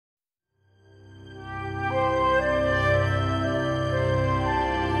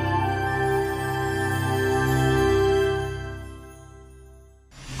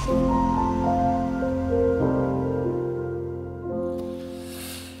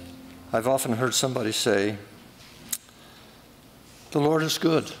I've often heard somebody say, the Lord is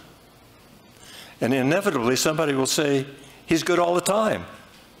good. And inevitably somebody will say, He's good all the time.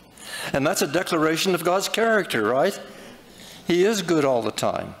 And that's a declaration of God's character, right? He is good all the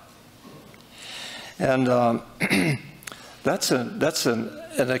time. And that's an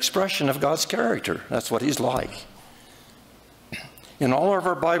expression of God's character. That's what He's like. In all of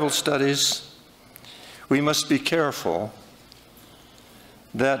our Bible studies, we must be careful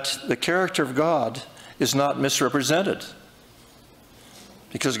that the character of God is not misrepresented,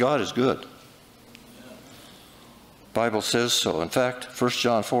 because God is good. The Bible says so. In fact, 1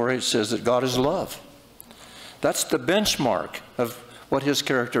 John 4:8 says that God is love. That's the benchmark of what His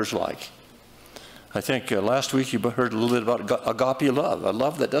character is like. I think last week you heard a little bit about agape love, a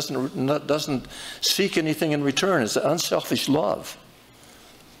love that doesn't seek anything in return. It's an unselfish love.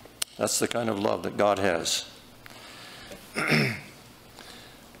 That's the kind of love that God has.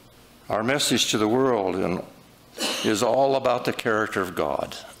 Our message to the world is all about the character of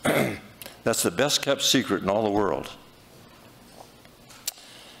God. That's the best kept secret in all the world.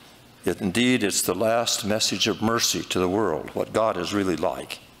 Indeed, it's the last message of mercy to the world, what God is really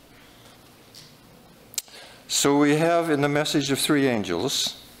like. So we have in the message of three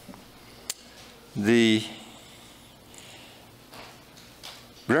angels the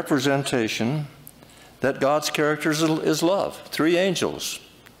representation that God's character is love. Three angels.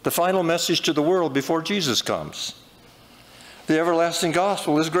 The final message to the world before Jesus comes. The everlasting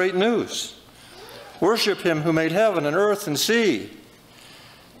gospel is great news. Worship Him who made heaven and earth and sea.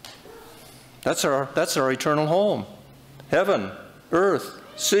 That's our eternal home. Heaven, earth,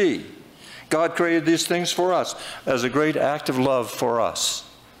 sea. God created these things for us as a great act of love for us.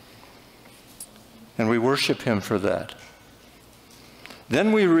 And we worship Him for that.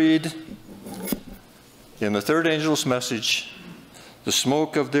 Then we read in the third angel's message, the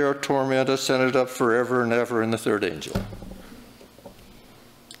smoke of their torment ascended up forever and ever in the third angel.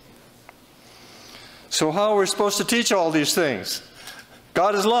 So how are we supposed to teach all these things?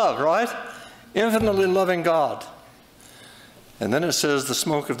 God is love, right? Infinitely loving God. And then it says the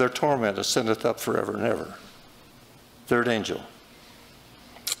smoke of their torment ascendeth up forever and ever. Third angel.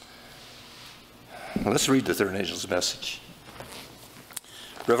 Now let's read the third angel's message.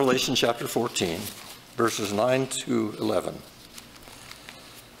 Revelation chapter 14, verses 9 to 11.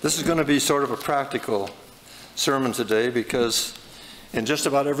 This is going to be sort of a practical sermon today, because in just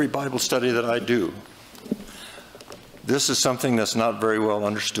about every Bible study that I do, this is something that's not very well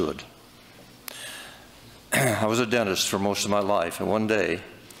understood. I was a dentist for most of my life, and one day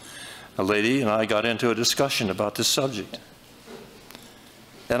a lady and I got into a discussion about this subject.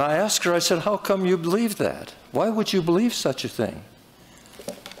 And I asked her, I said, how come you believe that? Why would you believe such a thing?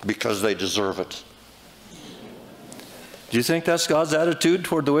 Because they deserve it. Do you think that's God's attitude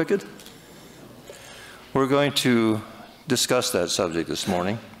toward the wicked? We're going to discuss that subject this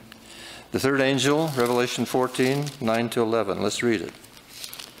morning. The third angel, Revelation 14, 9 to 11. Let's read it.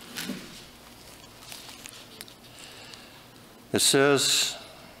 It says,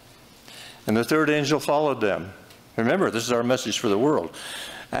 and the third angel followed them. Remember, this is our message for the world.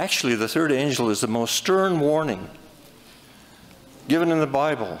 Actually, the third angel is the most stern warning given in the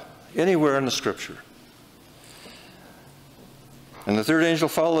Bible, anywhere in the Scripture. And the third angel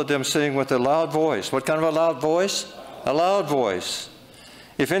followed them, saying with a loud voice. What kind of a loud voice? A loud voice.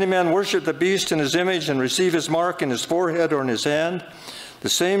 If any man worship the beast in his image and receive his mark in his forehead or in his hand, the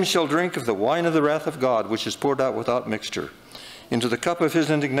same shall drink of the wine of the wrath of God, which is poured out without mixture, into the cup of his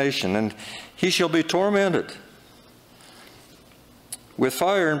indignation, and he shall be tormented with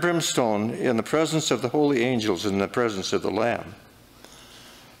fire and brimstone in the presence of the holy angels, in the presence of the Lamb.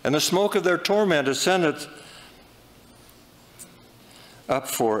 And the smoke of their torment ascendeth up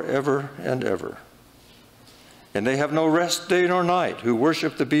forever and ever. And they have no rest day nor night, who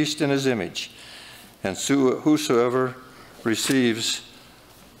worship the beast in his image, and whosoever receives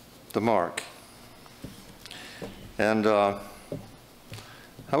the mark. And how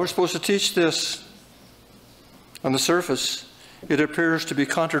we're supposed to teach this? On the surface, it appears to be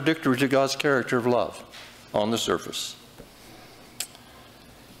contradictory to God's character of love on the surface.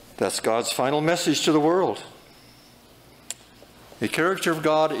 That's God's final message to the world. The character of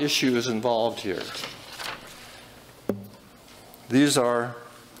God issue is involved here. These are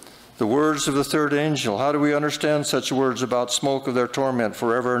the words of the third angel. How do we understand such words about smoke of their torment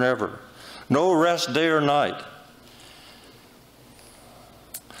forever and ever? No rest day or night.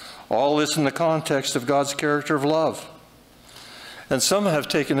 All this in the context of God's character of love. And some have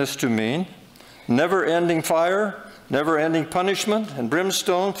taken this to mean never-ending fire, never-ending punishment, and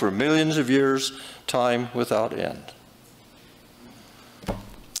brimstone for millions of years, time without end.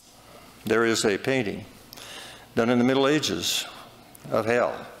 There is a painting done in the Middle Ages of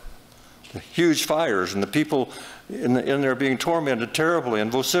hell. The huge fires and the people in there being tormented terribly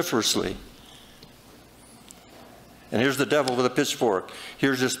and vociferously. And here's the devil with a pitchfork.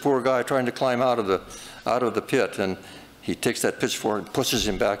 Here's this poor guy trying to climb out of the pit, and he takes that pitchfork and pushes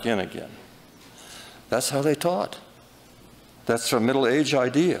him back in again. That's how they taught. That's a Middle Age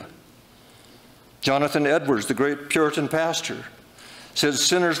idea. Jonathan Edwards, the great Puritan pastor, said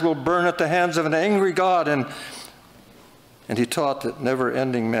sinners will burn at the hands of an angry God, and he taught that never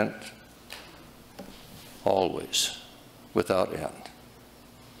ending meant always, without end.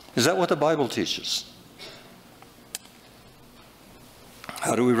 Is that what the Bible teaches?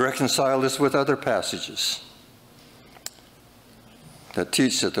 How do we reconcile this with other passages that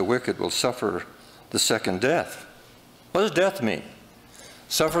teach that the wicked will suffer the second death? What does death mean?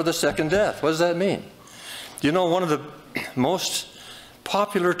 Suffer the second death. What does that mean? You know, one of the most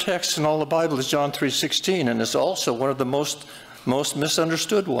popular texts in all the Bible is John 3:16, and it's also one of the most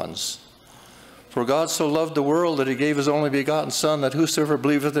misunderstood ones. For God so loved the world that he gave his only begotten Son, that whosoever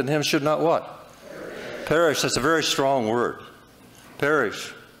believeth in him should not what? Perish. That's a very strong word.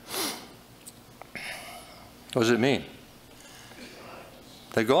 Perish. What does it mean?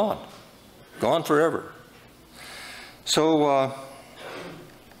 They're gone. Gone forever. So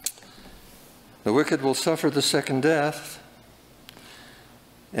the wicked will suffer the second death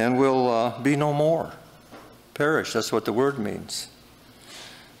and will be no more. Perish. That's what the word means.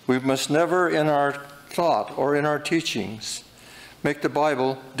 We must never in our thought or in our teachings make the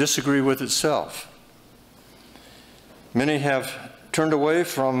Bible disagree with itself. Many have turned away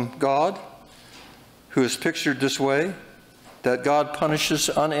from God, who is pictured this way, that God punishes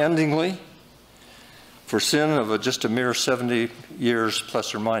unendingly for sin of just a mere 70 years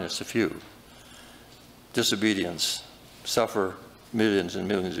plus or minus a few. Disobedience, suffer millions and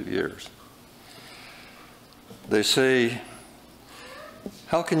millions of years. They say,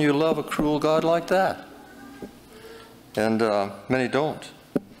 how can you love a cruel God like that? And many don't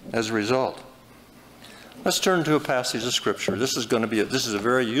as a result. Let's turn to a passage of Scripture. This is a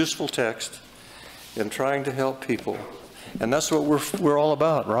very useful text in trying to help people. And that's what we're all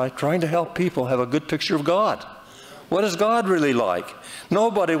about, right? Trying to help people have a good picture of God. What is God really like?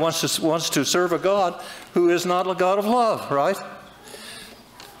 Nobody wants to serve a God who is not a God of love, right?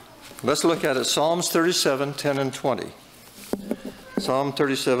 Let's look at it. Psalms 37, 10 and 20. Psalm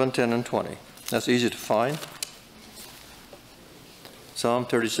 37, 10 and 20. That's easy to find. Psalm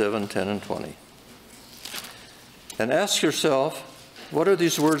 37, 10 and 20. And ask yourself, what are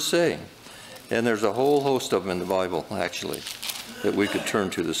these words saying? And there's a whole host of them in the Bible, actually, that we could turn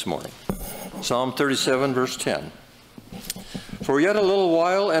to this morning. Psalm 37, verse 10. For yet a little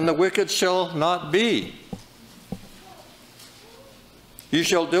while, and the wicked shall not be. You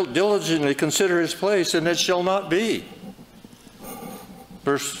shall diligently consider his place, and it shall not be.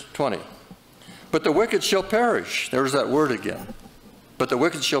 Verse 20. But the wicked shall perish. There's that word again. But the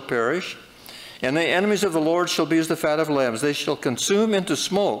wicked shall perish, and the enemies of the Lord shall be as the fat of lambs. They shall consume into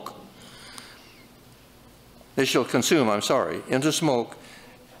smoke. Into smoke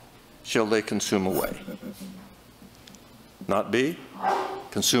shall they consume away. Not be,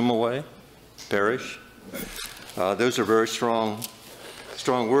 consume away, perish. Those are very strong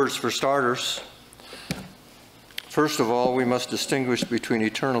words for starters. First of all, we must distinguish between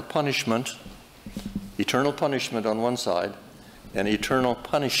eternal punishment on one side, and eternal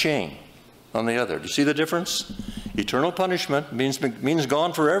punishing on the other. Do you see the difference? Eternal punishment means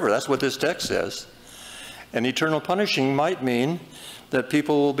gone forever. That's what this text says. And eternal punishing might mean that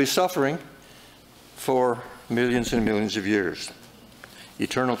people will be suffering for millions and millions of years.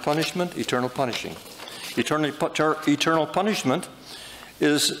 Eternal punishment, eternal punishing. Eternal punishment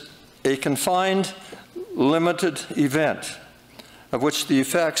is a confined, limited event of which the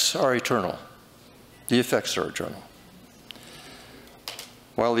effects are eternal. The effects are eternal.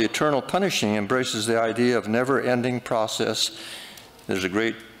 While the eternal punishing embraces the idea of never-ending process, there's a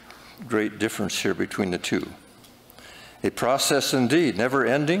great difference here between the two. A process indeed,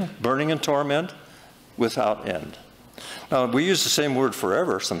 never-ending, burning in torment, without end. Now, we use the same word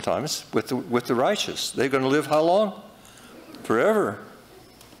forever sometimes with the righteous. They're going to live how long? Forever.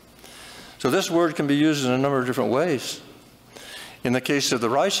 So this word can be used in a number of different ways. In the case of the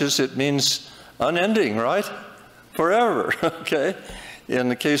righteous, it means unending, right? Forever, okay? In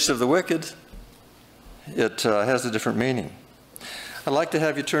the case of the wicked, it has a different meaning. I'd like to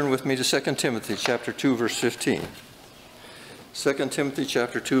have you turn with me to 2 Timothy chapter 2, verse 15. 2 Timothy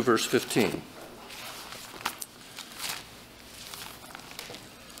chapter 2, verse 15.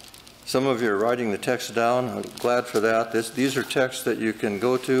 Some of you are writing the text down. I'm glad for that. These are texts that you can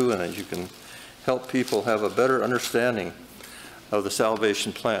go to and that you can help people have a better understanding of the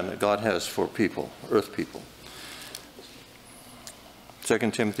salvation plan that God has for people, earth people. 2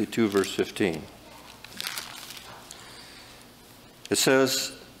 Timothy 2, verse 15. It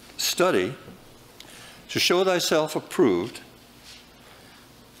says, study to show thyself approved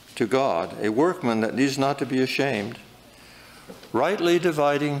to God, a workman that needs not to be ashamed, rightly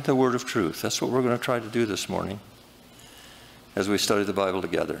dividing the word of truth. That's what we're going to try to do this morning as we study the Bible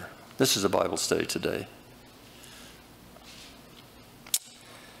together. This is a Bible study today.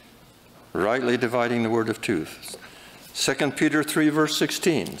 Rightly dividing the word of truth. 2 Peter 3, verse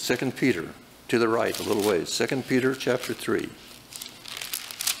 16. 2 Peter, to the right a little ways. 2 Peter chapter 3.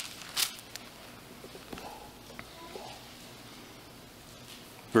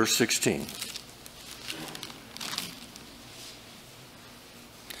 Verse 16.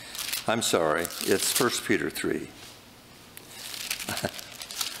 I'm sorry, it's 1 Peter 3.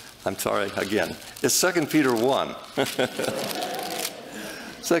 I'm sorry, again. It's 2 Peter 1.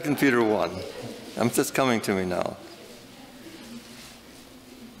 2 Peter 1. It's just coming to me now.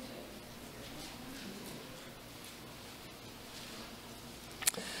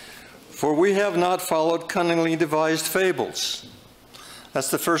 For we have not followed cunningly devised fables.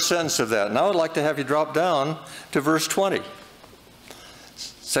 That's the first sentence of that. Now I'd like to have you drop down to verse 20.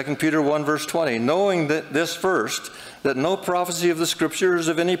 2 Peter 1, verse 20. Knowing that this first, that no prophecy of the Scripture is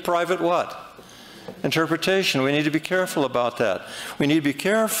of any private what? Interpretation. We need to be careful about that. We need to be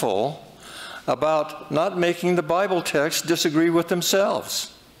careful about not making the Bible text disagree with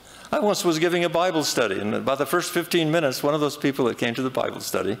themselves. I once was giving a Bible study, and about the first 15 minutes, one of those people that came to the Bible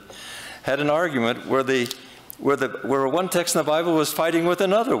study had an argument where one text in the Bible was fighting with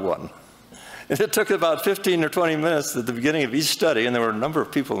another one. And it took about 15 or 20 minutes at the beginning of each study, and there were a number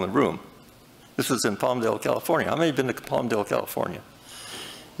of people in the room. This was in Palmdale, California. How many have been to Palmdale, California?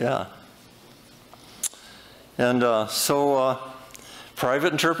 Yeah. And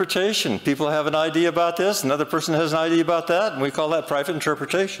private interpretation. People have an idea about this, another person has an idea about that, and we call that private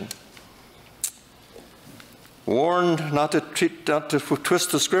interpretation. Warned not to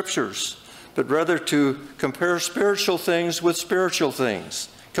twist the Scriptures, but rather to compare spiritual things with spiritual things.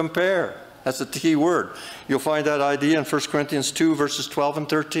 Compare. That's the key word. You'll find that idea in 1 Corinthians 2, verses 12 and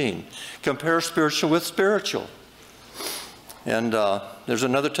 13. Compare spiritual with spiritual. And there's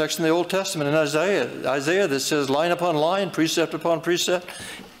another text in the Old Testament in Isaiah that says line upon line, precept upon precept,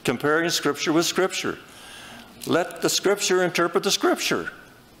 comparing Scripture with Scripture. Let the Scripture interpret the Scripture.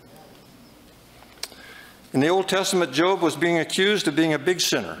 In the Old Testament, Job was being accused of being a big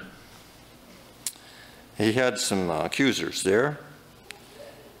sinner. He had some accusers there.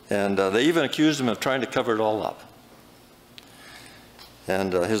 And they even accused him of trying to cover it all up.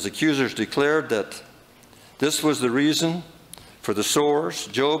 And his accusers declared that this was the reason for the sores.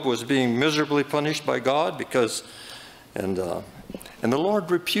 Job was being miserably punished by God because, and the Lord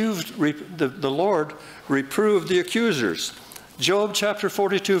reproved the accusers. Job chapter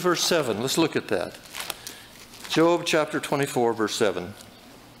 42, verse 7. Let's look at that. Job chapter 24, verse 7.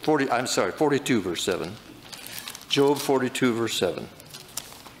 42, verse 7. Job 42, verse 7.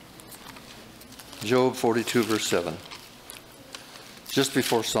 Job 42, verse 7. Just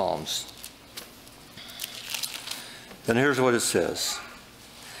before Psalms. And here's what it says.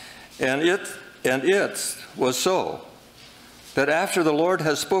 And it was so that after the Lord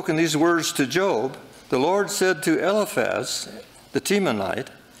has spoken these words to Job, the Lord said to Eliphaz, the Temanite,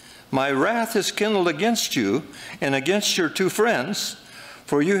 my wrath is kindled against you and against your two friends,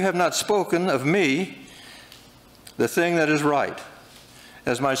 for you have not spoken of me the thing that is right,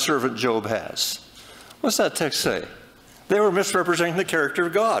 as my servant Job has. What's that text say? They were misrepresenting the character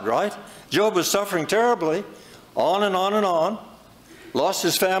of God, right? Job was suffering terribly, on and on and on, lost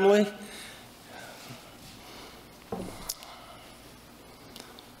his family,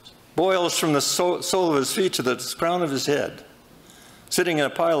 boils from the sole of his feet to the crown of his head, sitting in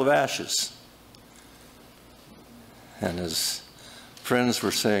a pile of ashes. And his friends were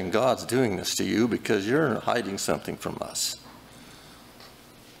saying, God's doing this to you because you're hiding something from us.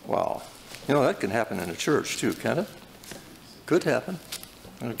 Wow. You know, that can happen in a church too, can't it? Could happen.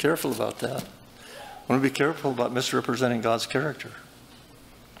 I want to be careful about that. I want to be careful about misrepresenting God's character.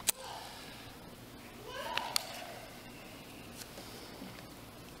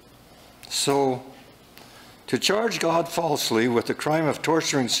 So, to charge God falsely with the crime of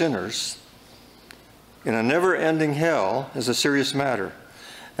torturing sinners in a never-ending hell is a serious matter,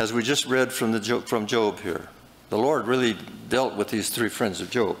 as we just read from Job here. The Lord really dealt with these three friends of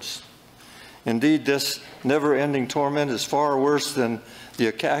Job's. Indeed, this never-ending torment is far worse than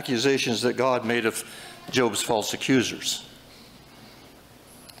the accusations that God made of Job's false accusers.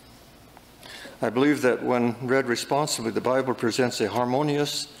 I believe that when read responsibly, the Bible presents a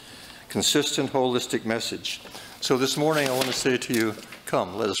harmonious, consistent, holistic message. So this morning I want to say to you,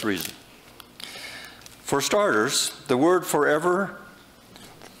 come, let us reason. For starters, the word forever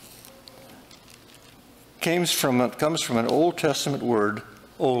comes from an Old Testament word,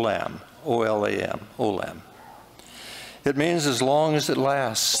 olam, O-L-A-M, olam. It means as long as it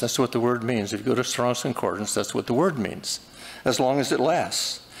lasts. That's what the word means. If you go to Strong's Concordance, that's what the word means, as long as it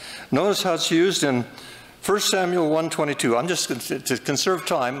lasts. Notice how it's used in 1 Samuel 1:22. I'm just, to conserve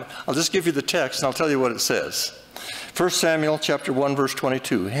time, I'll just give you the text and I'll tell you what it says. 1 Samuel chapter 1, verse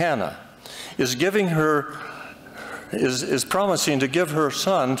 22. Hannah is promising to give her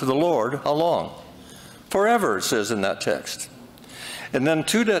son to the Lord. How long? Forever, it says in that text. And then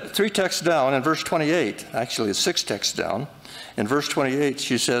three texts down in verse 28, actually it's 6 texts down, in verse 28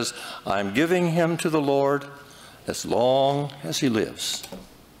 she says, I'm giving him to the Lord as long as he lives.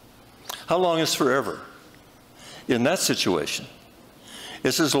 How long is forever? In that situation,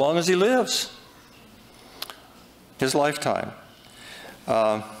 it's as long as he lives. His lifetime.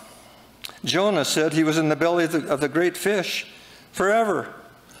 Jonah said he was in the belly of the great fish forever.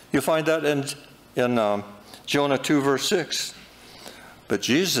 You'll find that in Jonah 2, verse 6. But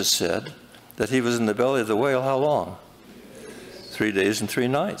Jesus said that he was in the belly of the whale how long? 3 days and 3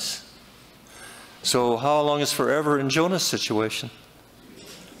 nights. So how long is forever in Jonah's situation?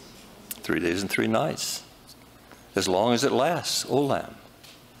 3 days and 3 nights. As long as it lasts, olam.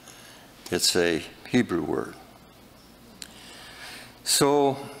 It's a Hebrew word.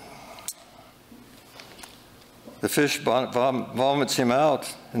 So the fish vomits him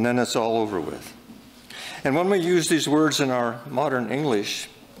out, and then it's all over with. And when we use these words in our modern English,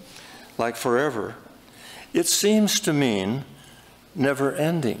 like forever, it seems to mean never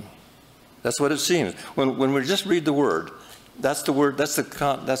ending. That's what it seems. When we just read the word, that's the word,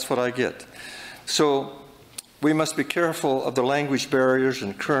 that's what I get. So we must be careful of the language barriers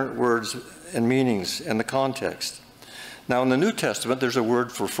and current words and meanings and the context. Now in the New Testament, there's a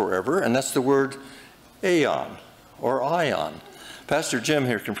word for forever, and that's the word aeon or ion. Pastor Jim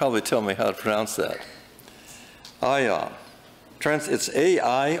here can probably tell me how to pronounce that. Ion. It's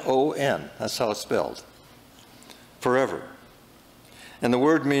A-I-O-N. That's how it's spelled. Forever. And the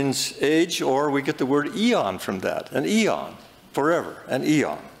word means age, or we get the word eon from that. An eon. Forever. An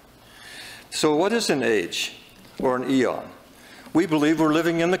eon. So what is an age or an eon? We believe we're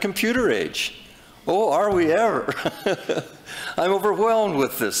living in the computer age. Oh, are we ever? I'm overwhelmed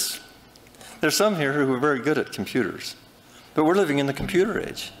with this. There's some here who are very good at computers. But we're living in the computer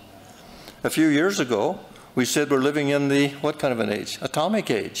age. A few years ago, we said we're living in the, what kind of an age? Atomic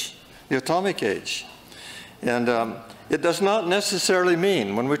age. The atomic age. And it does not necessarily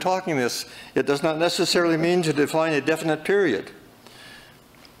mean, when we're talking this, it does not necessarily mean to define a definite period.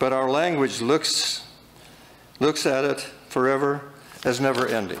 But our language looks at it forever as never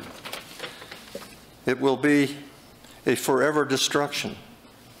ending. It will be a forever destruction,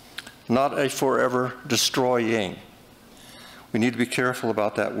 not a forever destroying. We need to be careful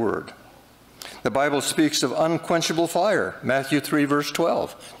about that word. The Bible speaks of unquenchable fire. Matthew 3, verse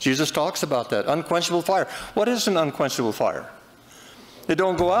 12. Jesus talks about that, unquenchable fire. What is an unquenchable fire? It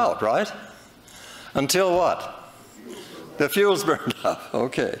don't go out, right? Until what? The fuel's burned up.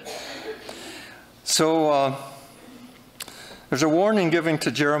 Okay. So there's a warning given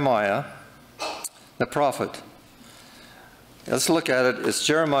to Jeremiah, the prophet. Let's look at it. It's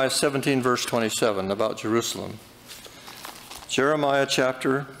Jeremiah 17, verse 27, about Jerusalem. Jeremiah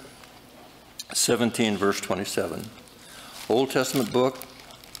chapter 17, verse 27. Old Testament book,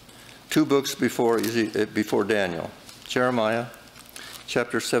 2 books before Daniel. Jeremiah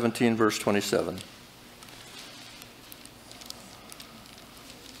chapter 17, verse 27.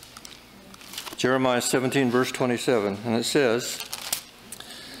 Jeremiah 17, verse 27, and it says,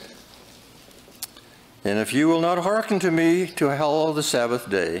 And if you will not hearken to me to hallow the Sabbath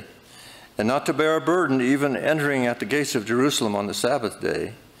day, and not to bear a burden even entering at the gates of Jerusalem on the Sabbath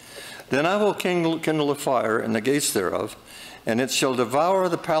day, then I will kindle a fire in the gates thereof, and it shall devour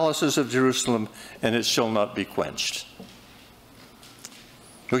the palaces of Jerusalem, and it shall not be quenched.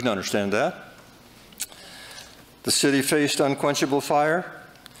 We can understand that. The city faced unquenchable fire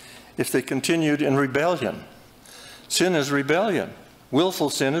if they continued in rebellion. Sin is rebellion. Willful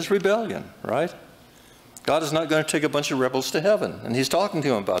sin is rebellion, right? God is not going to take a bunch of rebels to heaven. And he's talking to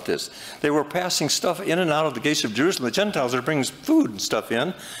them about this. They were passing stuff in and out of the gates of Jerusalem. The Gentiles are bringing food and stuff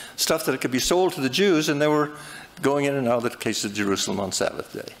in, stuff that could be sold to the Jews, and they were going in and out of the gates of Jerusalem on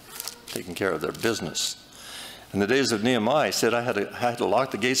Sabbath day. taking care of their business. In the days of Nehemiah, he said, I had to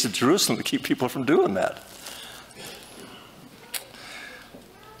lock the gates of Jerusalem to keep people from doing that.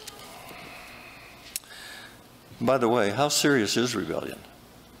 By the way, how serious is rebellion?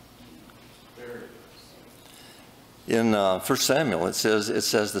 In 1 Samuel, it says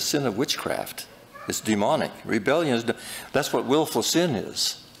the sin of witchcraft. It's demonic. Rebellion is, that's what willful sin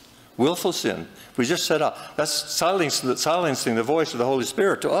is. Willful sin. We just set up. That's silencing the voice of the Holy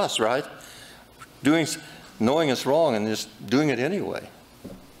Spirit to us, right? Knowing it's wrong and just doing it anyway.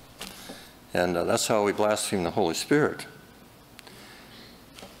 And that's how we blaspheme the Holy Spirit.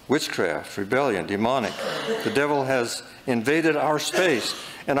 Witchcraft, rebellion, demonic. The devil has invaded our space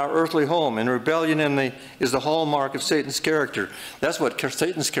and our earthly home, and rebellion is the hallmark of Satan's character. That's what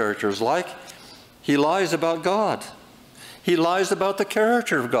Satan's character is like. He lies about God. He lies about the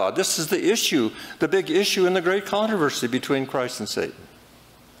character of God. This is the issue, the big issue in the great controversy between Christ and Satan.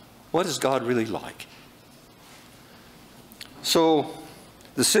 What is God really like? So,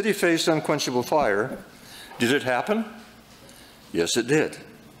 the city faced unquenchable fire. Did it happen? Yes, it did.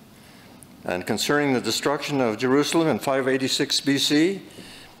 And concerning the destruction of Jerusalem in 586 BC,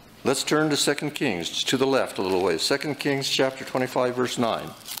 let's turn to 2 Kings, to the left a little ways. 2 Kings chapter 25, verse 9.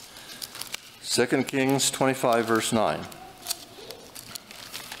 2 Kings 25, verse 9.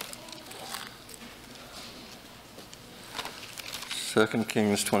 Second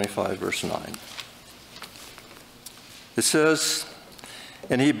Kings 25, verse 9. It says,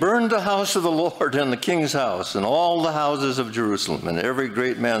 and he burned the house of the Lord and the king's house and all the houses of Jerusalem, and every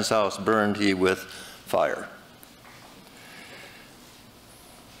great man's house burned he with fire.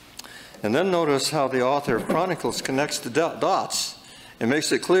 And then notice how the author of Chronicles connects the dots and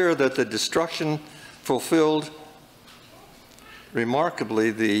makes it clear that the destruction fulfilled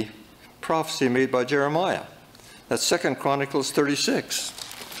remarkably the prophecy made by Jeremiah. That's 2 Chronicles 36.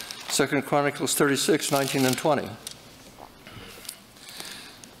 2 Chronicles 36, 19 and 20.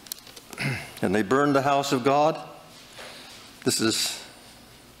 And they burned the house of God. This is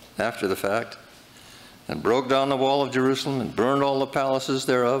after the fact. And broke down the wall of Jerusalem and burned all the palaces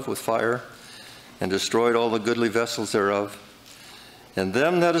thereof with fire and destroyed all the goodly vessels thereof. And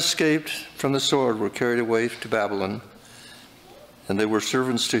them that escaped from the sword were carried away to Babylon, and they were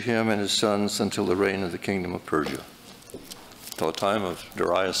servants to him and his sons until the reign of the kingdom of Persia, till the time of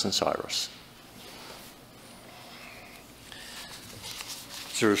Darius and Cyrus.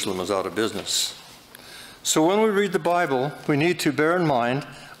 Jerusalem was out of business. So when we read the Bible, we need to bear in mind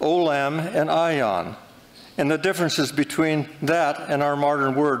Olam and Aion, and the differences between that and our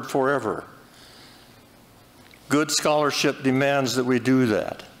modern word forever. Good scholarship demands that we do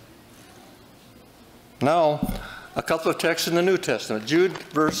that. Now, a couple of texts in the New Testament. Jude,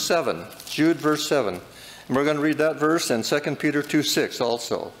 verse 7. Jude, verse 7. And we're going to read that verse and 2 Peter 2:6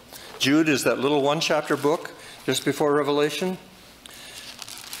 also. Jude is that little one-chapter book just before Revelation.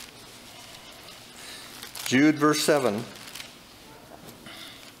 Jude, verse 7.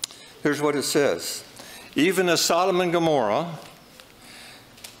 Here's what it says. Even as Sodom and Gomorrah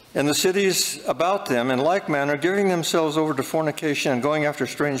and the cities about them in like manner, giving themselves over to fornication and going after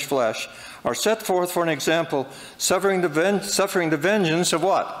strange flesh, are set forth for an example, suffering the vengeance of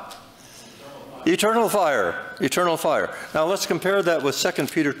what? Eternal fire. Eternal fire. Now let's compare that with 2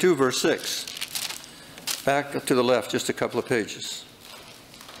 Peter 2, verse 6. Back to the left, just a couple of pages.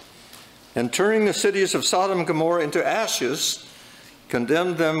 And turning the cities of Sodom and Gomorrah into ashes,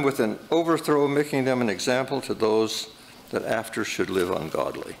 condemned them with an overthrow, making them an example to those that after should live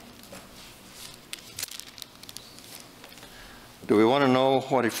ungodly. Do we want to know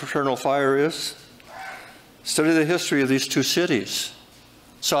what eternal fire is? Study the history of these two cities,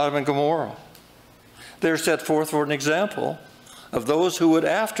 Sodom and Gomorrah. They're set forth for an example of those who would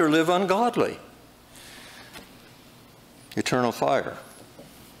after live ungodly. Eternal fire.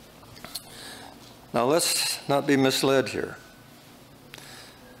 Now let's not be misled here.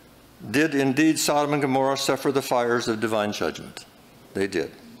 Did indeed Sodom and Gomorrah suffer the fires of divine judgment? They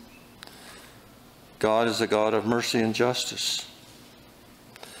did. God is a God of mercy and justice.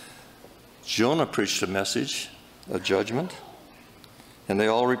 Jonah preached a message of judgment, and they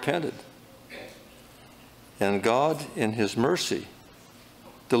all repented. And God, in his mercy,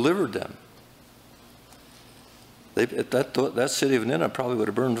 delivered them. That city of Nineveh probably would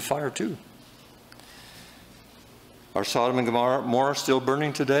have burned to fire too. Are Sodom and Gomorrah still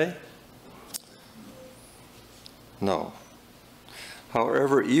burning today? No.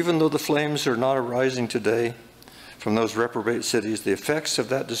 However, even though the flames are not arising today from those reprobate cities, the effects of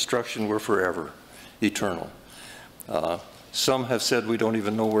that destruction were forever, eternal. Some have said we don't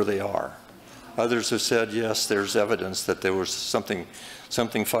even know where they are. Others have said, yes, there's evidence that there was something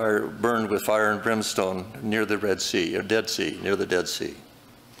burned with fire and brimstone near the Red Sea, or Dead Sea, near the Dead Sea.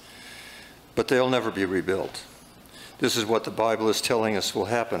 But they'll never be rebuilt. This is what the Bible is telling us will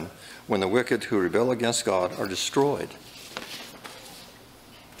happen when the wicked who rebel against God are destroyed.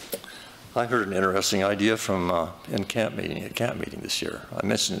 I heard an interesting idea from a camp meeting this year. I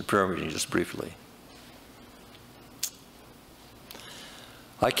mentioned it in prayer meeting just briefly.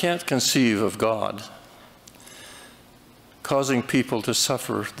 I can't conceive of God causing people to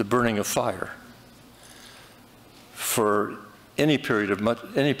suffer the burning of fire for any period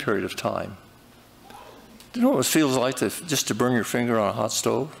of time. Do you know what it feels like just to burn your finger on a hot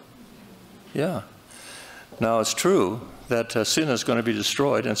stove? Yeah. Now it's true that sin is going to be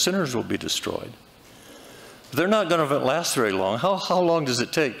destroyed and sinners will be destroyed. But they're not going to last very long. How long does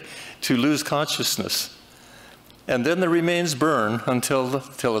it take to lose consciousness? And then the remains burn until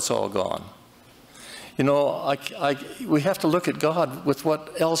it's all gone. You know, we have to look at God with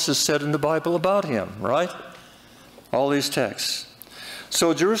what else is said in the Bible about him, right? All these texts.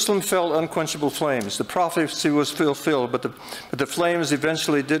 So Jerusalem felt unquenchable flames. The prophecy was fulfilled, but the flames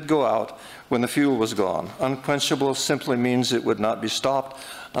eventually did go out when the fuel was gone. Unquenchable simply means it would not be stopped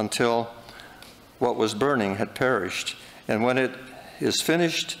until what was burning had perished. And when it is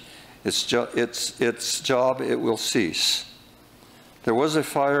finished, its job, it will cease. There was a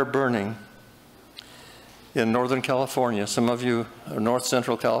fire burning in Northern California. Some of you, North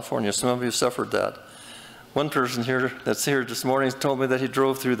Central California, some of you suffered that. One person here that's here this morning told me that he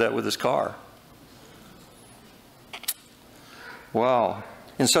drove through that with his car. Wow.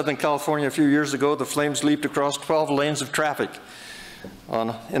 In Southern California a few years ago, the flames leaped across 12 lanes of traffic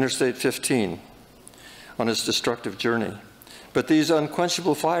on Interstate 15 on its destructive journey. But these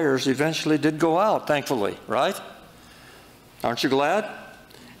unquenchable fires eventually did go out, thankfully, right? Aren't you glad?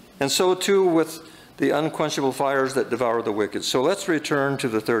 And so too with the unquenchable fires that devour the wicked. So let's return to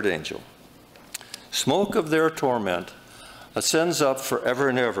the third angel. Smoke of their torment ascends up forever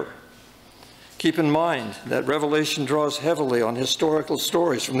and ever. Keep in mind that Revelation draws heavily on historical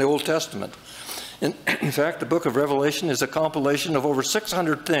stories from the Old Testament. In fact, the book of Revelation is a compilation of over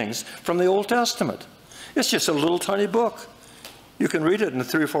 600 things from the Old Testament. It's just a little tiny book. You can read it in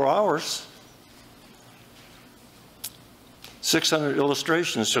 3 or 4 hours. 600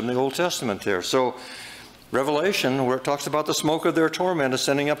 illustrations from the Old Testament there. So Revelation, where it talks about the smoke of their torment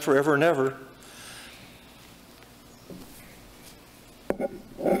ascending up forever and ever,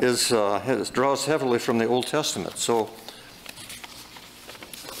 draws heavily from the Old Testament. So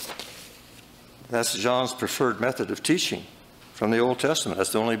that's John's preferred method of teaching, from the Old Testament.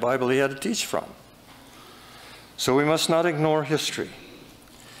 That's the only Bible he had to teach from. So we must not ignore history.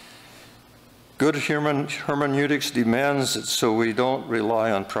 Good hermeneutics demands it so we don't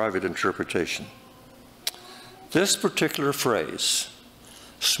rely on private interpretation. This particular phrase,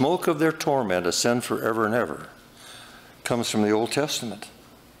 smoke of their torment ascend forever and ever, comes from the Old Testament.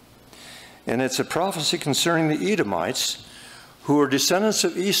 And it's a prophecy concerning the Edomites, who are descendants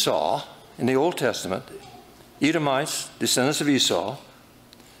of Esau in the Old Testament. Edomites, descendants of Esau,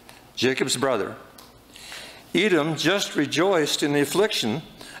 Jacob's brother. Edom just rejoiced in the affliction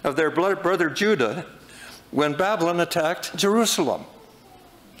of their brother Judah when Babylon attacked Jerusalem.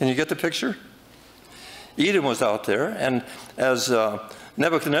 Can you get the picture? Edom was out there, and as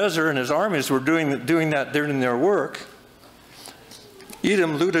Nebuchadnezzar and his armies were doing their work,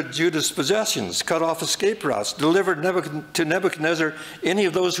 Edom looted Judah's possessions, cut off escape routes, delivered to Nebuchadnezzar any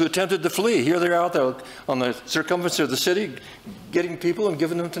of those who attempted to flee. Here they're out there on the circumference of the city, getting people and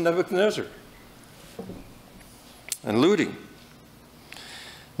giving them to Nebuchadnezzar. And looting.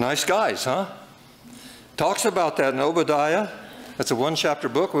 Nice guys, huh? Talks about that in Obadiah. That's a 1-chapter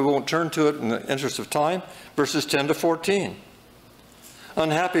book. We won't turn to it in the interest of time. Verses 10 to 14.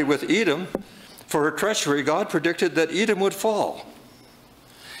 Unhappy with Edom for her treachery, God predicted that Edom would fall.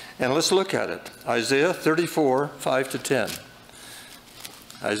 And let's look at it. Isaiah 34, 5 to 10.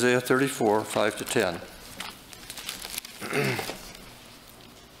 Isaiah 34, 5 to 10.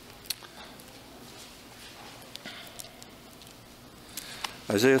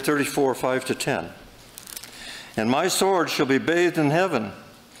 Isaiah 34, 5 to 10. And my sword shall be bathed in heaven.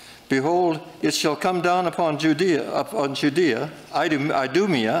 Behold, it shall come down upon Idumea,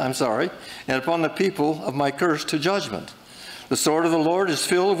 and upon the people of my curse to judgment. The sword of the Lord is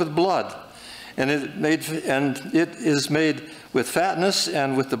filled with blood, and it is made with fatness,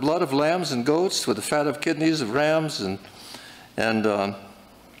 and with the blood of lambs and goats, with the fat of kidneys of rams,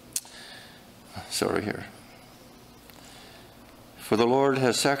 For the Lord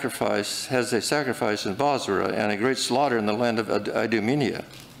has a sacrifice in Bozrah, and a great slaughter in the land of Idumea.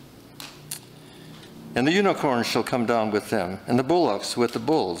 And the unicorns shall come down with them, and the bullocks with the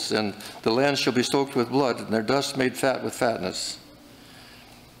bulls, and the land shall be soaked with blood, and their dust made fat with fatness.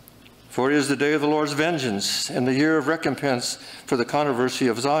 For it is the day of the Lord's vengeance, and the year of recompense for the controversy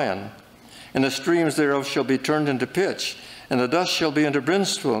of Zion. And the streams thereof shall be turned into pitch, and the dust shall be into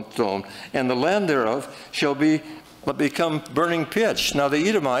brimstone, and the land thereof shall become burning pitch. Now the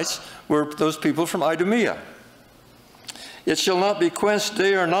Edomites were those people from Idumea. It shall not be quenched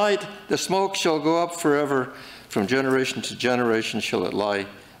day or night. The smoke shall go up forever. From generation to generation shall it lie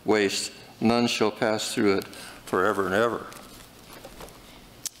waste. None shall pass through it forever and ever.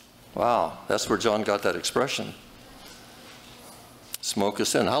 Wow, that's where John got that expression. Smoke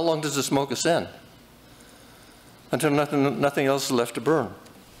ascend. How long does the smoke ascend? Until nothing else is left to burn.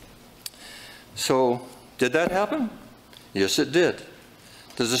 So, did that happen? Yes, it did.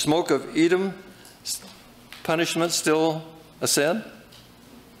 Does the smoke of Edom punishment still ascend?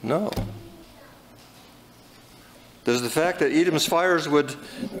 No. Does the fact that Edom's fires would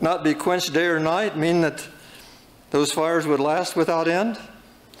not be quenched day or night mean that those fires would last without end?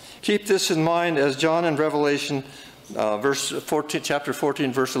 Keep this in mind as John in Revelation chapter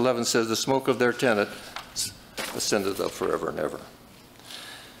 14, verse 11 says, the smoke of their tent ascended up forever and ever.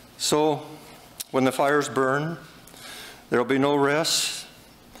 So, when the fires burn, there will be no rest,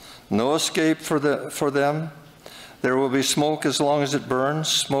 no escape for them. There will be smoke as long as it burns.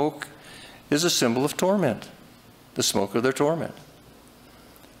 Smoke is a symbol of torment, the smoke of their torment.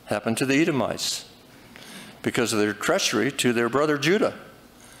 Happened to the Edomites because of their treachery to their brother Judah,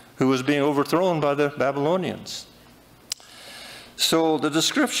 who was being overthrown by the Babylonians. So the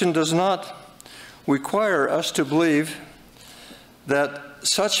description does not require us to believe that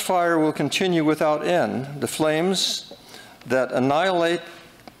such fire will continue without end. The flames that annihilate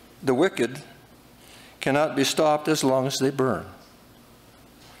the wicked cannot be stopped as long as they burn.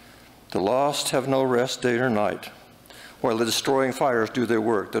 The lost have no rest day or night, while the destroying fires do their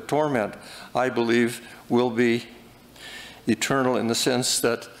work. The torment, I believe, will be eternal in the sense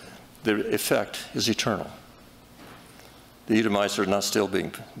that the effect is eternal. The Edomites are not still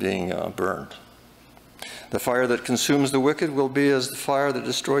being burned. The fire that consumes the wicked will be as the fire that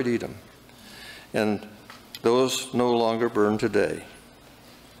destroyed Edom, and those no longer burn today.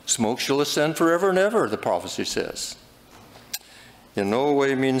 Smoke shall ascend forever and ever, the prophecy says. In no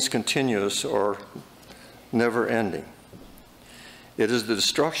way means continuous or never ending. It is the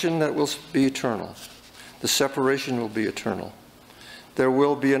destruction that will be eternal. The separation will be eternal. There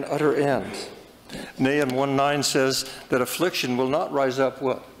will be an utter end. Nahum 1:9 says that affliction will not rise up,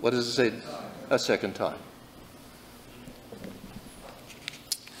 what? What does it say? A second time.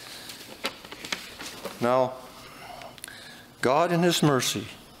 Now, God in His mercy.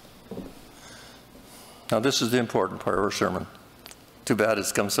 Now this is the important part of our sermon. Too bad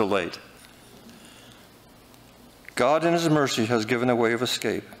it's come so late. God in His mercy has given a way of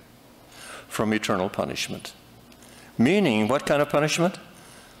escape from eternal punishment. Meaning, what kind of punishment?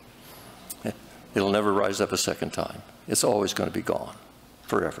 It'll never rise up a second time. It's always going to be gone,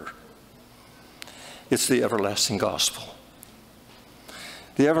 forever. It's the everlasting gospel.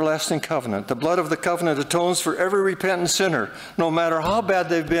 The everlasting covenant. The blood of the covenant atones for every repentant sinner, no matter how bad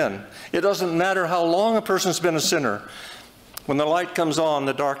they've been. It doesn't matter how long a person's been a sinner. When the light comes on,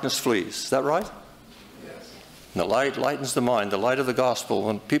 the darkness flees. Is that right? Yes. And the light lightens the mind, the light of the gospel.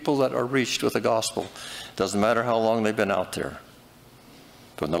 When people that are reached with the gospel, it doesn't matter how long they've been out there.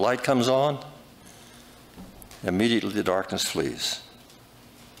 But when the light comes on, immediately the darkness flees.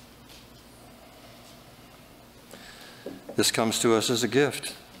 This comes to us as a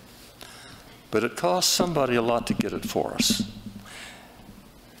gift, but it costs somebody a lot to get it for us.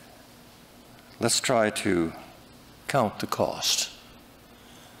 Let's try to count the cost.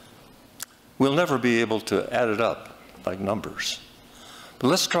 We'll never be able to add it up like numbers, but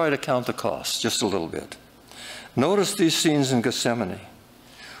let's try to count the cost just a little bit. Notice these scenes in Gethsemane,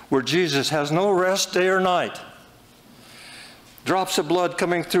 where Jesus has no rest day or night. Drops of blood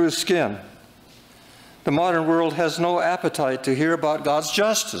coming through his skin. The modern world has no appetite to hear about God's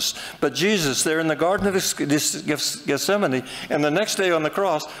justice. But Jesus, there in the Garden of Gethsemane, and the next day on the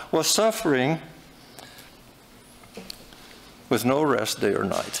cross, was suffering with no rest day or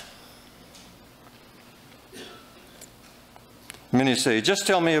night. Many say, just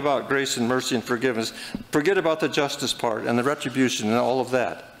tell me about grace and mercy and forgiveness. Forget about the justice part and the retribution and all of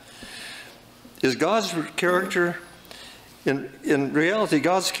that. Is God's character, in reality,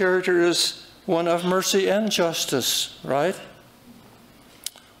 God's character is one of mercy and justice, right?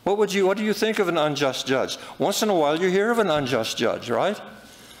 What do you think of an unjust judge? Once in a while you hear of an unjust judge, right?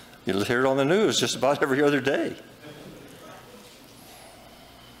 You'll hear it on the news just about every other day.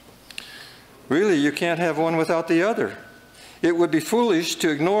 Really, you can't have one without the other. It would be foolish to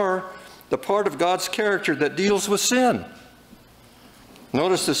ignore the part of God's character that deals with sin.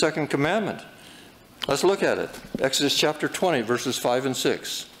 Notice the second commandment. Let's look at it. Exodus chapter 20, verses 5 and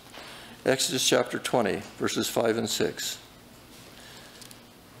 6. Exodus chapter 20, verses 5 and 6.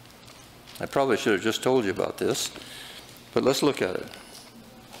 I probably should have just told you about this, but let's look at it.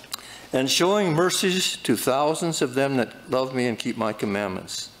 And showing mercies to thousands of them that love me and keep my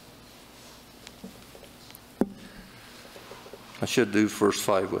commandments. I should do verse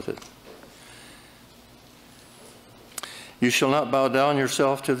 5 with it. You shall not bow down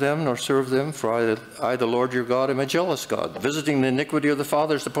yourself to them, nor serve them, for I, the Lord your God, am a jealous God, visiting the iniquity of the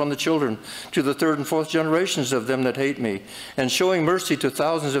fathers upon the children, to the third and fourth generations of them that hate me, and showing mercy to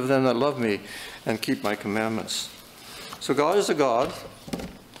thousands of them that love me and keep my commandments. So God is a God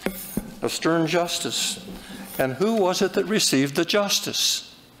of stern justice. And who was it that received the justice?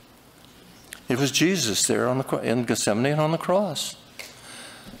 It was Jesus there in Gethsemane and on the cross.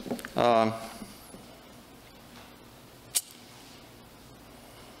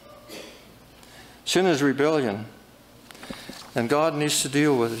 Sin is rebellion, and God needs to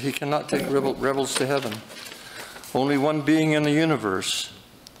deal with it. He cannot take rebels to heaven. Only one being in the universe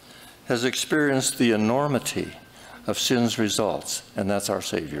has experienced the enormity of sin's results, and that's our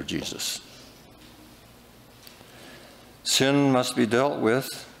Savior, Jesus. Sin must be dealt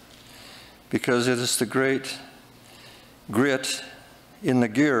with because it is the great grit in the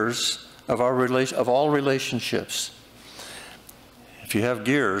gears of all relationships. If you have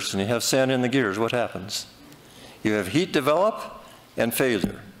gears and you have sand in the gears, what happens? You have heat develop and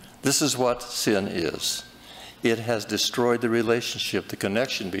failure. This is what sin is. It has destroyed the relationship, the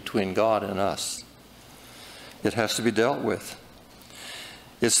connection between God and us. It has to be dealt with.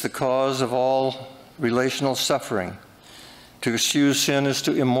 It's the cause of all relational suffering. To excuse sin is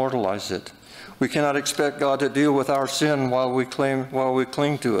to immortalize it. We cannot expect God to deal with our sin while we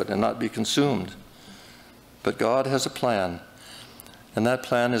cling to it and not be consumed. But God has a plan. And that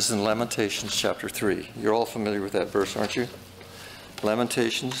plan is in Lamentations chapter 3. You're all familiar with that verse, aren't you?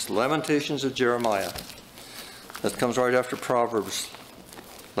 Lamentations of Jeremiah. That comes right after Proverbs.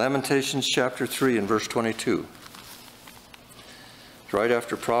 Lamentations chapter 3 and verse 22. Right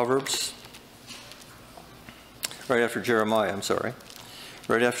after Proverbs. Right after Jeremiah, I'm sorry.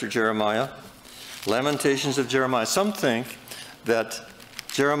 Right after Jeremiah. Lamentations of Jeremiah. Some think that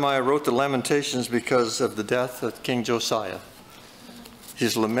Jeremiah wrote the Lamentations because of the death of King Josiah.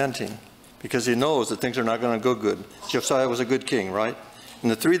 He's lamenting because he knows that things are not going to go good. Josiah was a good king, right?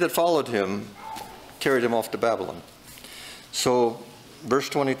 And the three that followed him carried him off to Babylon. So, verse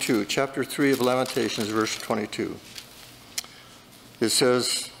 22, chapter 3 of Lamentations, verse 22. It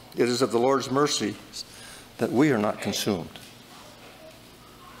says, "It is of the Lord's mercy that we are not consumed,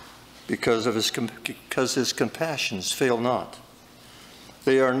 because his compassions fail not.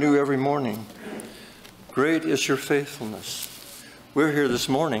 They are new every morning. Great is your faithfulness." We're here this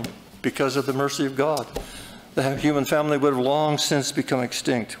morning because of the mercy of God. The human family would have long since become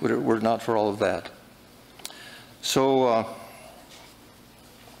extinct were it not for all of that. So,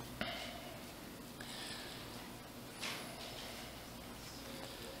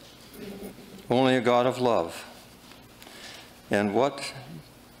 only a God of love. And what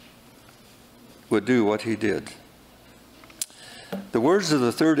would do what he did? The words of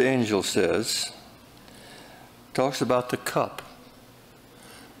the third angel talks about the cup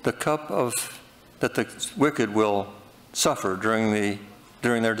that the wicked will suffer during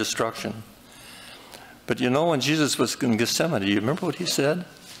their destruction. But you know, when Jesus was in Gethsemane, do you remember what he said?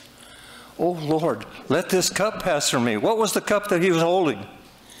 "Oh Lord, let this cup pass from me." What was the cup that he was holding?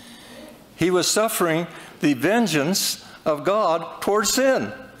 He was suffering the vengeance of God towards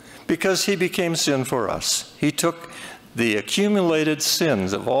sin because he became sin for us. He took the accumulated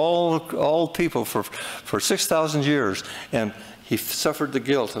sins of all people for 6,000 years, and he suffered the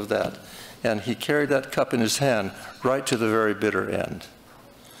guilt of that. And he carried that cup in his hand right to the very bitter end.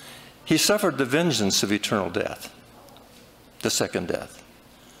 He suffered the vengeance of eternal death, the second death.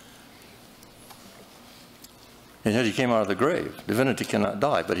 And yet he came out of the grave. Divinity cannot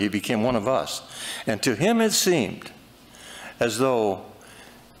die, but he became one of us. And to him it seemed as though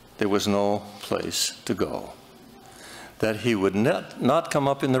there was no place to go, that he would not come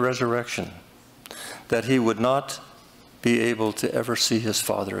up in the resurrection, that he would not be able to ever see his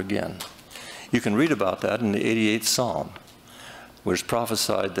Father again. You can read about that in the 88th Psalm, where it's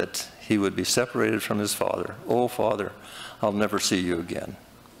prophesied that he would be separated from his Father. "Oh, Father, I'll never see you again."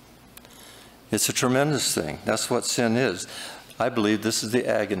 It's a tremendous thing. That's what sin is. I believe this is the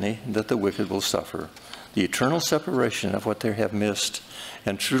agony that the wicked will suffer. the eternal separation of what they have missed.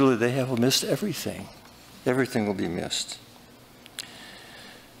 And truly, they have missed everything. Everything will be missed.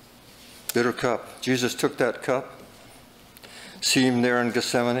 Bitter cup. Jesus took that cup. See him there in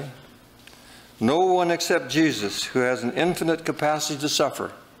Gethsemane. No one except Jesus, who has an infinite capacity to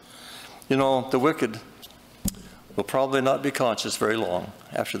suffer. You know, the wicked will probably not be conscious very long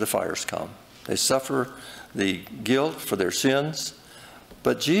after the fires come. They suffer the guilt for their sins.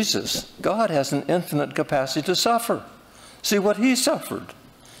 But Jesus, God, has an infinite capacity to suffer. See what he suffered.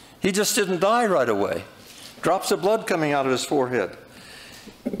 He just didn't die right away. Drops of blood coming out of his forehead.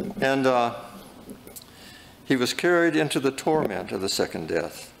 And he was carried into the torment of the second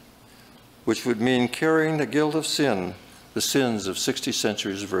death, which would mean carrying the guilt of sin, the sins of 60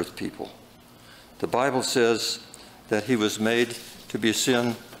 centuries of earth people. The Bible says that he was made to be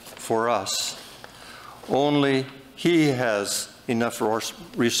sin for us. Only he has enough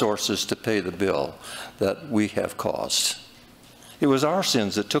resources to pay the bill that we have caused. It was our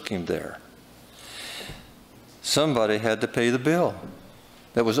sins that took him there. Somebody had to pay the bill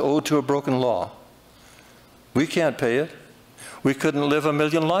that was owed to a broken law. We can't pay it. We couldn't live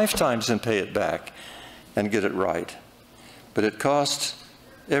 1,000,000 lifetimes and pay it back and get it right. But it cost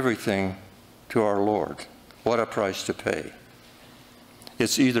everything to our Lord. What a price to pay.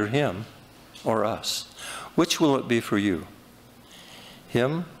 It's either him or us. Which will it be for you?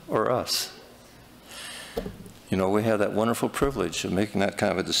 Him or us? You know, we have that wonderful privilege of making that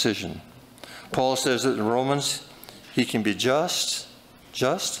kind of a decision. Paul says that in Romans, he can be just,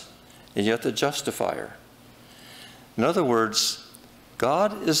 and yet the justifier. In other words,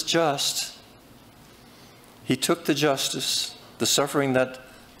 God is just. He took the justice, the suffering that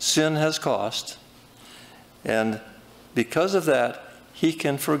sin has cost, and because of that, he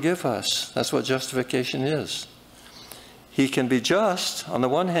can forgive us. That's what justification is. He can be just. On the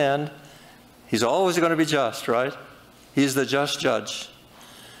one hand, he's always going to be just, right? He's the just judge.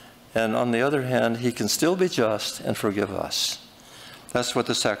 And on the other hand, he can still be just and forgive us. That's what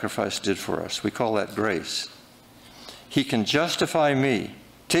the sacrifice did for us. We call that grace. He can justify me,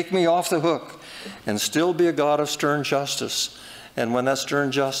 take me off the hook, and still be a God of stern justice. And when that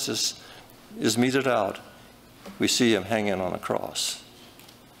stern justice is meted out, we see him hanging on a cross.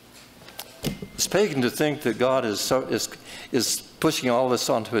 It's pagan to think that God is pushing all this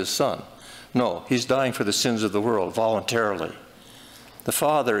onto his son. No, he's dying for the sins of the world voluntarily. The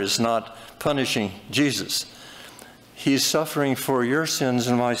Father is not punishing Jesus. He's suffering for your sins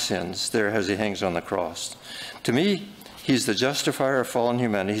and my sins there as he hangs on the cross. To me, he's the justifier of fallen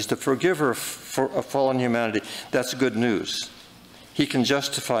humanity. He's the forgiver of fallen humanity. That's good news. He can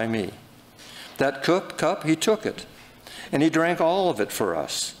justify me. That cup, he took it. And he drank all of it for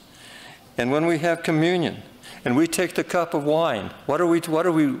us. And when we have communion, and we take the cup of wine, what are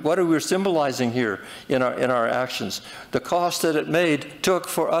we symbolizing here in our actions? The cost that it took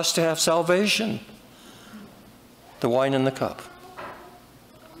for us to have salvation. The wine in the cup.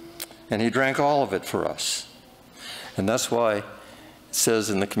 And he drank all of it for us. And that's why it says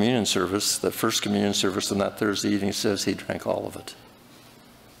in the communion service, the first communion service on that Thursday evening, it says he drank all of it.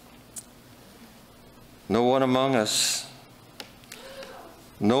 No one among us,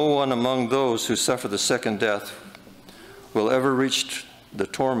 no one among those who suffer the second death will ever reach the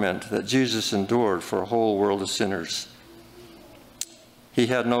torment that Jesus endured for a whole world of sinners. He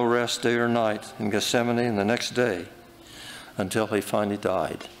had no rest day or night in Gethsemane and the next day until he finally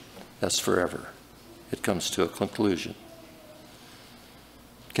died. That's forever. It comes to a conclusion.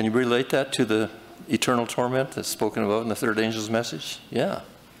 Can you relate that to the eternal torment that's spoken about in the third angel's message? Yeah,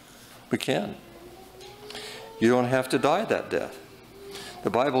 we can. You don't have to die that death. The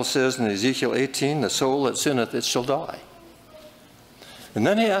Bible says in Ezekiel 18, the soul that sinneth, it shall die. And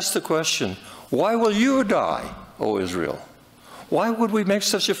then he asks the question, why will you die, O Israel? Why would we make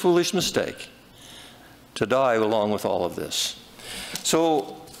such a foolish mistake to die along with all of this?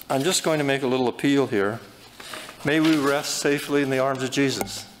 So I'm just going to make a little appeal here. May we rest safely in the arms of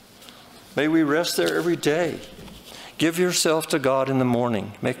Jesus. May we rest there every day. Give yourself to God in the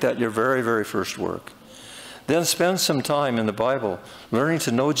morning. Make that your very, very first work. Then spend some time in the Bible learning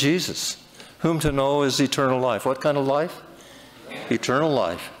to know Jesus. Whom to know is eternal life. What kind of life? Eternal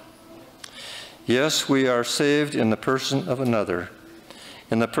life. Yes, we are saved in the person of another,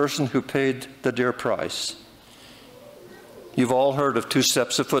 in the person who paid the dear price. You've all heard of two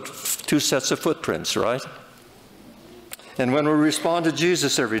sets of footprints, right? And when we respond to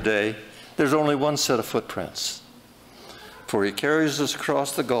Jesus every day, there's only one set of footprints. For he carries us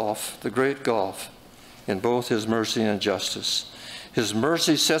across the gulf, the great gulf, in both his mercy and justice. His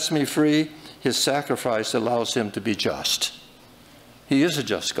mercy sets me free. His sacrifice allows him to be just. He is a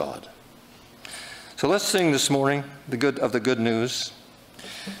just God. So let's sing this morning the good news.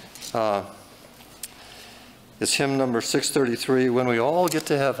 It's hymn number 633, When We All Get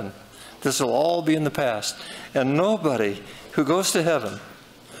to Heaven. This will all be in the past. And nobody who goes to heaven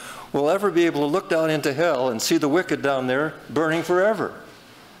will ever be able to look down into hell and see the wicked down there burning forever.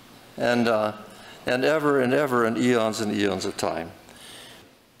 And ever and ever and eons of time.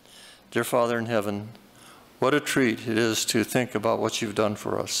 Dear Father in heaven, what a treat it is to think about what you've done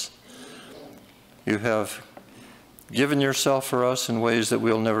for us. You have given yourself for us in ways that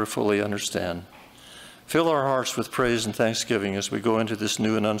we'll never fully understand. Fill our hearts with praise and thanksgiving as we go into this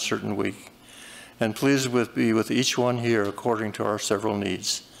new and uncertain week. And please be with each one here according to our several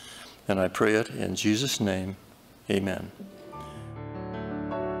needs. And I pray it in Jesus' name. Amen.